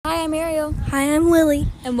I'm Ariel. Hi, I'm Lily.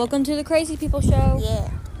 And welcome to the Crazy People Show. Yeah.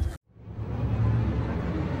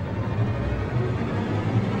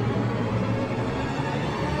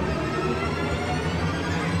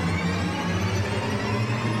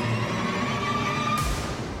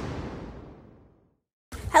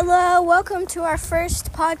 Hello, welcome to our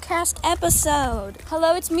first podcast episode.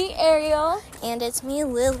 Hello, it's me, Ariel. And it's me,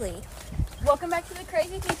 Lily. Welcome back to the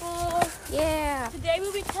Crazy People. Yeah. Today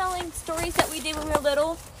we'll be telling stories that we did when we were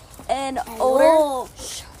little and older.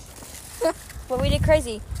 When we did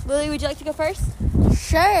crazy. Lily, would you like to go first?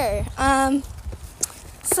 Sure. I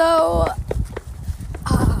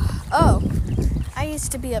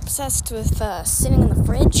used to be obsessed with sitting in the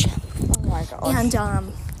fridge. Oh my gosh. And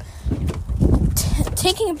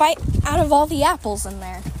taking a bite out of all the apples in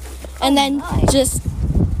there, and then just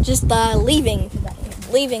leaving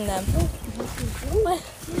them.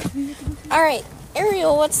 All right,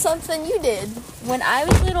 Ariel, what's something you did? When I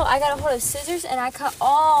was little, I got a hold of scissors and I cut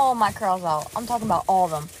all my curls out. I'm talking about all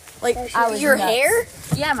of them. Like Your hair?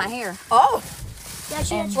 Yeah, my hair. Oh.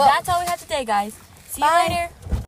 And that's all we have today, guys. See you later.